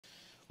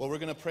Well, we're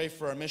going to pray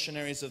for our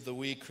missionaries of the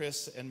week,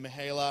 Chris and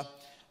Mihaela,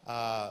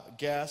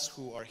 guests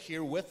who are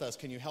here with us.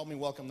 Can you help me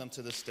welcome them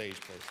to the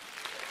stage, please?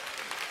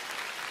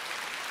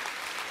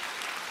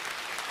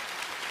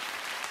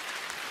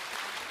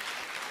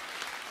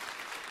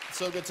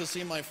 So good to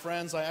see my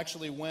friends. I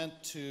actually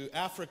went to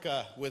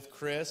Africa with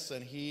Chris,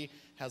 and he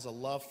has a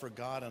love for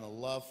God and a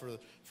love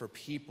for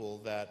people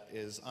that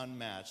is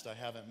unmatched. I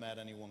haven't met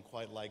anyone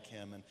quite like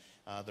him, and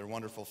their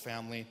wonderful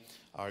family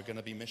are going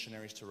to be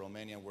missionaries to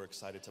Romania. We're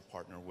excited to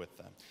partner with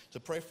them. To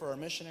pray for our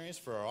missionaries,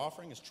 for our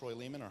offering, is Troy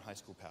Lehman, our high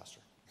school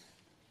pastor.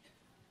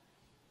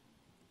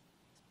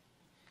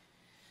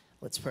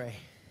 Let's pray.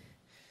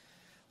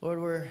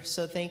 Lord, we're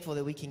so thankful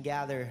that we can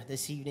gather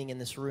this evening in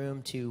this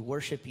room to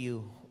worship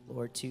you,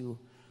 Lord, to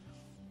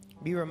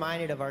be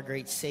reminded of our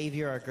great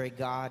Savior, our great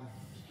God,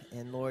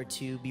 and Lord,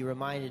 to be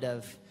reminded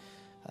of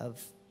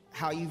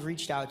how you've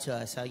reached out to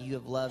us, how you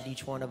have loved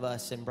each one of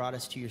us and brought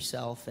us to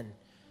yourself. And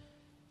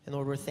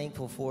Lord, we're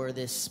thankful for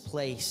this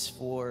place,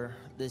 for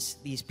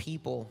these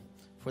people,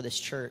 for this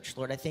church.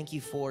 Lord, I thank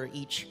you for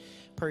each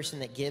person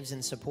that gives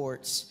and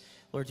supports,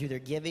 Lord, through their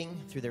giving,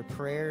 through their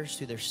prayers,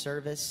 through their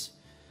service.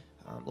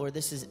 Lord,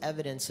 this is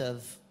evidence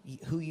of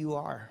who you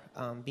are,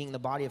 being the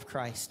body of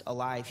Christ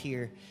alive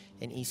here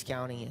in East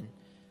County. And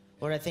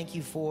Lord, I thank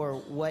you for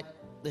what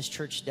this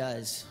church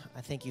does.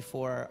 I thank you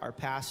for our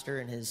pastor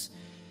and his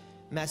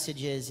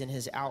messages and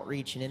his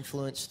outreach and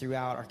influence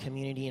throughout our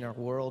community and our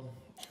world.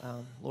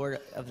 Lord,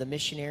 of the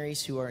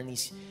missionaries who are in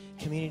these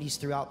communities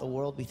throughout the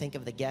world, we think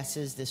of the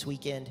guesses this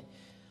weekend.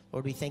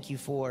 Lord, we thank you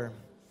for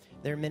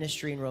their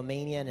ministry in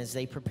Romania, and as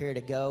they prepare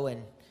to go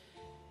and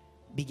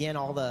begin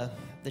all the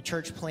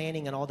church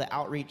planning and all the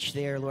outreach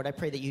there, Lord, I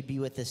pray that you'd be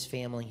with this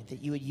family,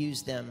 that you would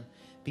use them,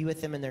 be with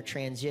them in their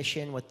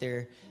transition with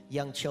their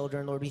young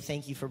children. Lord, we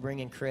thank you for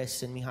bringing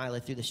Chris and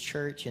Mihaela through this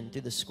church and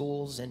through the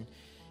schools, and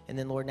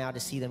then, Lord, now to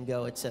see them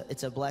go.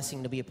 It's a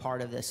blessing to be a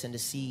part of this and to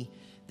see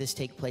this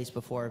take place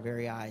before our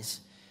very eyes.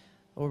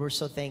 Lord, we're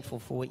so thankful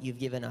for what you've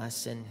given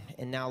us, and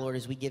now, Lord,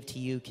 as we give to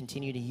you,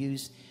 continue to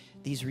use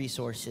these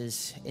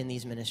resources in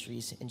these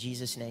ministries. In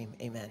Jesus' name,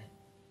 amen.